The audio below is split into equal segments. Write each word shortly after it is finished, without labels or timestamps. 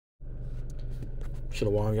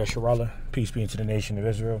Shalom, Yasharallah. Peace be unto the nation of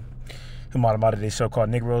Israel. Humada they so-called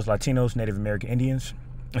Negroes, Latinos, Native American Indians,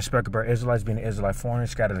 and Speckled Israelites being the Israelite foreigners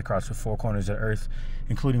scattered across the four corners of the earth,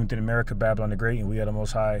 including within America, Babylon the Great, and we are the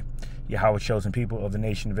Most High, Yahweh chosen people of the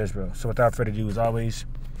nation of Israel. So without further ado, as always,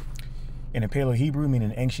 in the Paleo-Hebrew,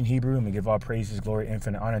 meaning ancient Hebrew, and we give all praises, glory,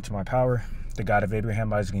 infinite honor to my power, the God of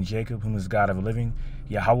Abraham, Isaac, and Jacob, whom is the God of the living,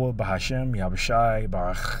 Yahweh, Bahashem, Yahweh Shai,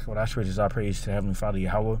 Barach. Well, that's is our praise to the Heavenly Father,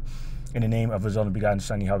 Yahweh, in the name of his only begotten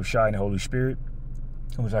Son, Yahweh Shai, and the Holy Spirit,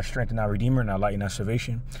 who is our strength and our Redeemer, and our light and our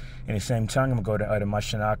salvation. In the same tongue, I'm going to go to Adam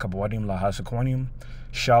Mashana, Kabawadim, Lahasaquanium,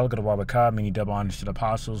 Shal, Gadawabaka, many double honors to the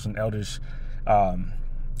apostles and elders,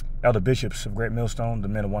 elder bishops of Great Millstone, the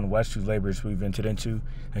men of One West, whose labors we've entered into,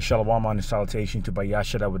 and Shalom on the salutation to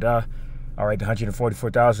Bayashad Awadah. All right, the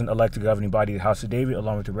 144,000 elected governing body of the House of David,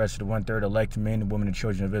 along with the rest of the 1/3 elected men and women and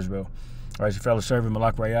children of Israel. All right, so fellow servant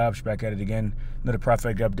Malak Rayab, back at it again. Another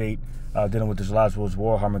prophetic update dealing with this last world's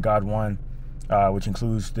war, Harmagad 1, which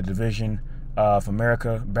includes the division of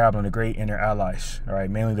America, Babylon the Great, and their allies. All right,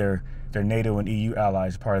 mainly their NATO and EU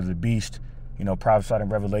allies, part of the beast, prophesied in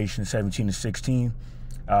Revelation 17 and 16,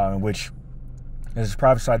 in which, as is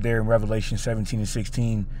prophesied there in Revelation 17 and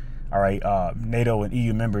 16, all right, NATO and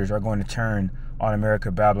EU members are going to turn on America,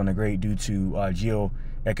 Babylon the Great, due to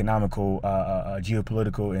geoeconomical,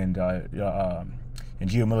 geopolitical, and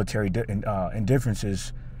geomilitary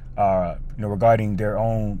indifferences, regarding their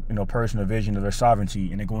own, personal vision of their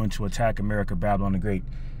sovereignty, and they're going to attack America, Babylon the Great,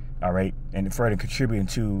 all right, and further contributing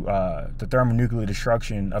to the thermonuclear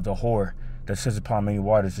destruction of the whore that sits upon many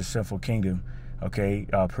waters, the sinful kingdom, okay,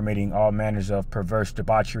 permitting all manners of perverse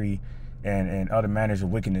debauchery and other manners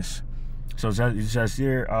of wickedness. So it says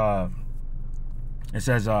here,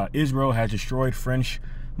 Israel has destroyed French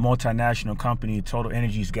multinational company Total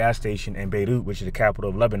Energies gas station in Beirut, which is the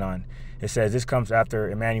capital of Lebanon. It says this comes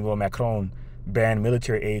after Emmanuel Macron banned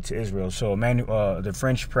military aid to Israel. So the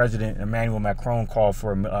French president Emmanuel Macron called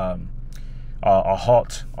for a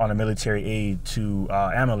halt on the military aid to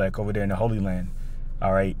Amalek over there in the Holy Land.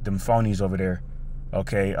 All right, them phonies over there.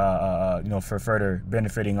 Okay, for further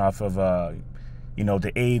benefiting off of,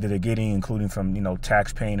 the aid that they're getting, including from,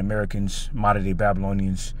 tax-paying Americans, modern-day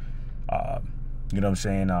Babylonians, you know what I'm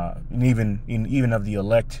saying, and even of the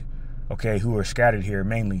elect, okay, who are scattered here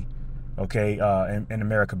mainly, okay, in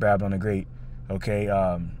America, Babylon the Great, okay,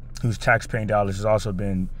 whose tax-paying dollars has also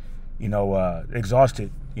been,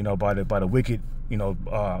 exhausted, by the wicked,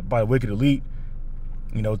 by the wicked elite,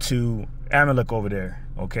 to Amalek over there,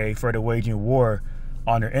 okay, further waging war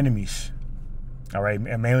on their enemies, all right,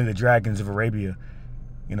 and mainly the dragons of Arabia,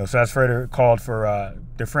 so that's further called for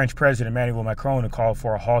the French president Emmanuel Macron to call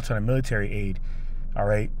for a halt on the military aid, all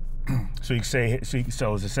right. So you can say,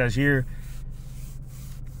 so as it says here,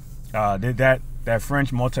 that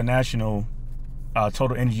French multinational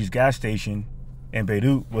Total Energies gas station in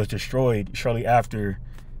Beirut was destroyed shortly after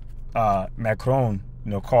Macron,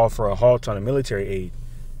 called for a halt on the military aid,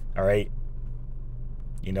 all right.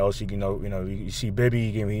 So you see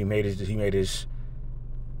Bibi, he made his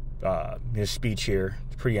speech here.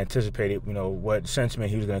 It's pretty anticipated, what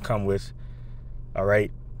sentiment he was going to come with. All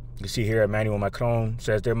right. You see here, Emmanuel Macron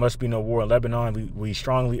says there must be no war in Lebanon. We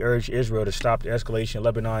strongly urge Israel to stop the escalation in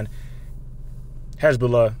Lebanon.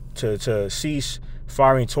 Hezbollah to cease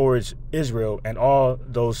firing towards Israel and all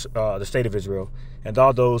those, the state of Israel, and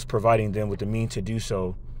all those providing them with the means to do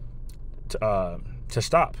so, to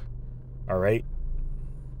stop. All right.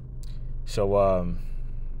 So let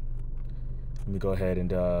me go ahead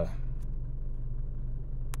and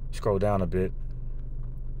scroll down a bit.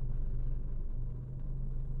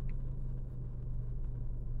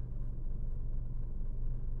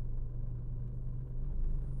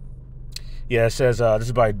 Yeah, it says this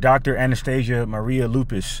is by Dr. Anastasia Maria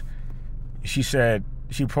Lupus. She said,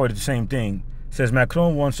 she reported the same thing. It says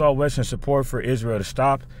Macron wants all Western support for Israel to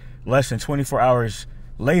stop. Less than 24 hours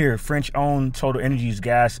later, French-owned Total Energies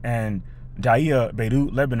gas and Daia,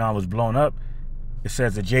 Beirut, Lebanon was blown up. It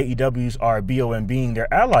says the JEWs are BOM being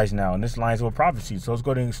their allies now, and this lines with prophecy. So let's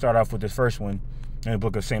go ahead and start off with this first one in the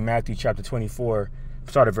book of St. Matthew, chapter 24,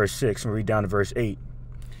 start at verse 6, and read down to verse 8.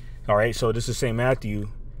 All right, so this is St. Matthew,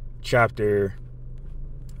 chapter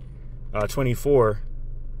 24,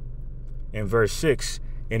 and verse 6,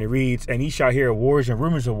 and it reads, "And ye shall hear wars and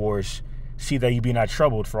rumors of wars. See that ye be not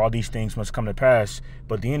troubled, for all these things must come to pass,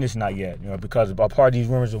 but the end is not yet." Because a part of these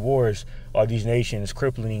rumors of wars are these nations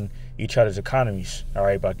crippling each other's economies, all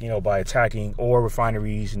right, by attacking oil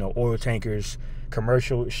refineries, oil tankers,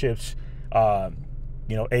 commercial ships,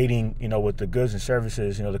 aiding, with the goods and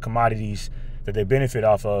services, the commodities that they benefit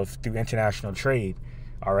off of through international trade,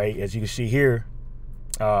 all right. As you can see here,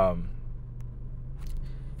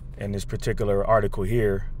 in this particular article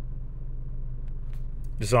here.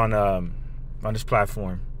 It's on this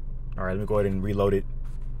platform. All right, let me go ahead and reload it.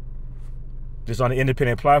 This on the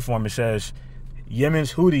independent platform. It says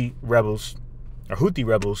Yemen's Houthi rebels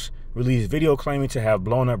released video claiming to have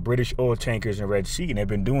blown up British oil tankers in the Red Sea, and they've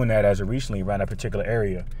been doing that as of recently around that particular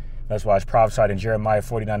area. That's why it's prophesied in Jeremiah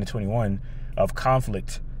 49:21 of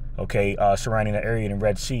conflict, okay, surrounding the area in the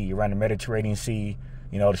Red Sea, around the Mediterranean Sea,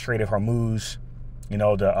 you know, the Strait of Hormuz, you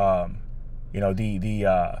know, the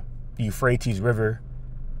Euphrates River,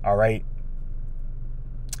 all right,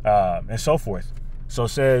 and so forth. So it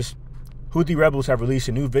says Houthi rebels have released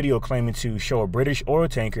a new video claiming to show a British oil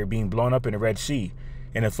tanker being blown up in the Red Sea.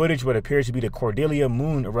 In the footage, what appears to be the Cordelia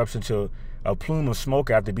moon erupts into a plume of smoke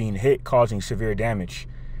after being hit, causing severe damage.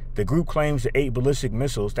 The group claims the 8 ballistic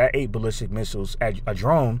missiles, a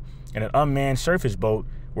drone, and an unmanned surface boat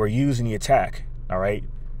were used in the attack. All right.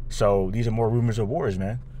 So these are more rumors of wars,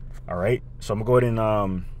 man. All right. So I'm gonna go ahead and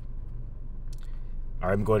I'm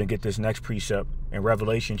gonna go ahead and get this next precept in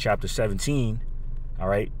Revelation chapter 17. All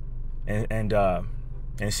right, and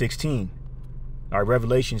 16. All right,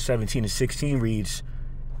 Revelation 17 and 16 reads,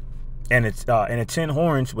 and the 10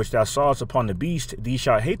 horns which thou sawest upon the beast, these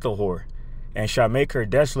shall hate the whore, and shall make her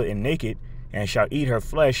desolate and naked, and shall eat her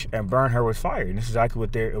flesh and burn her with fire. And this is exactly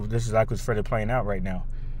what's further playing out right now.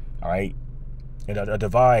 All right, and a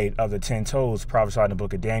divide of the 10 toes prophesied in the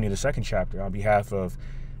book of Daniel, the 2nd chapter, on behalf of,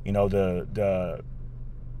 you know, the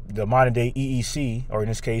modern day EEC, or in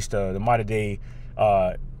this case the modern day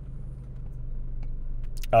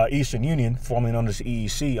Eastern Union, formerly known as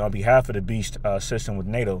EEC, on behalf of the beast system with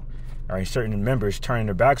NATO. All right, certain members turning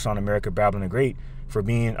their backs on America, Babylon the Great, for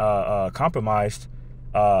being compromised,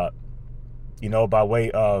 you know, by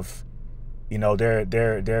way of, you know, their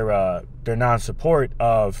non-support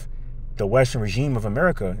of the Western regime of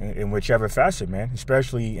America in whichever facet, man,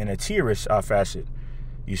 especially in a terrorist facet.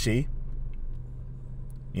 You see,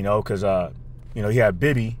 you know, because you know, he had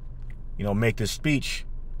Bibi, you know, make this speech.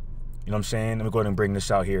 You know what I'm saying? Let me go ahead and bring this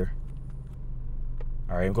out here.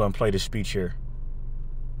 All right, I'm going to play this speech here.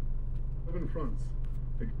 7 fronts.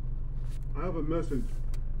 I have a message.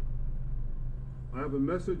 I have a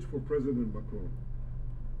message for President Macron.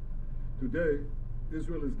 Today,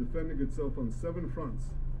 Israel is defending itself on 7 fronts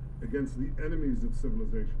against the enemies of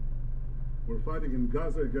civilization. We're fighting in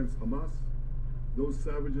Gaza against Hamas, those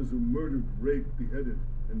savages who murdered, raped, beheaded,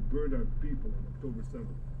 and burned our people on October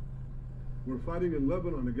 7th. We're fighting in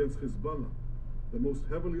Lebanon against Hezbollah, the most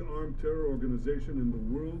heavily armed terror organization in the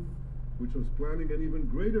world, which was planning an even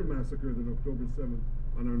greater massacre than October 7th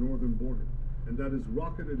on our northern border, and that has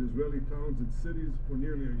rocketed Israeli towns and cities for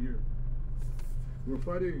nearly a year. We're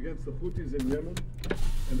fighting against the Houthis in Yemen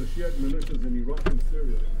and the Shiite militias in Iraq and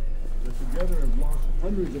Syria that together have launched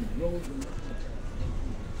hundreds of drones and missiles.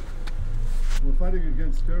 We're fighting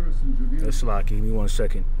against terrorists in Judea. That's Lucky. Give me 1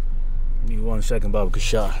 second. Give me 1 second, Baba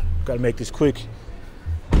Kashah. Got to make this quick.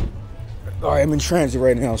 All right, I'm in transit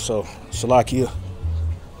right now, so Salakia.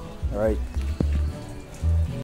 All right.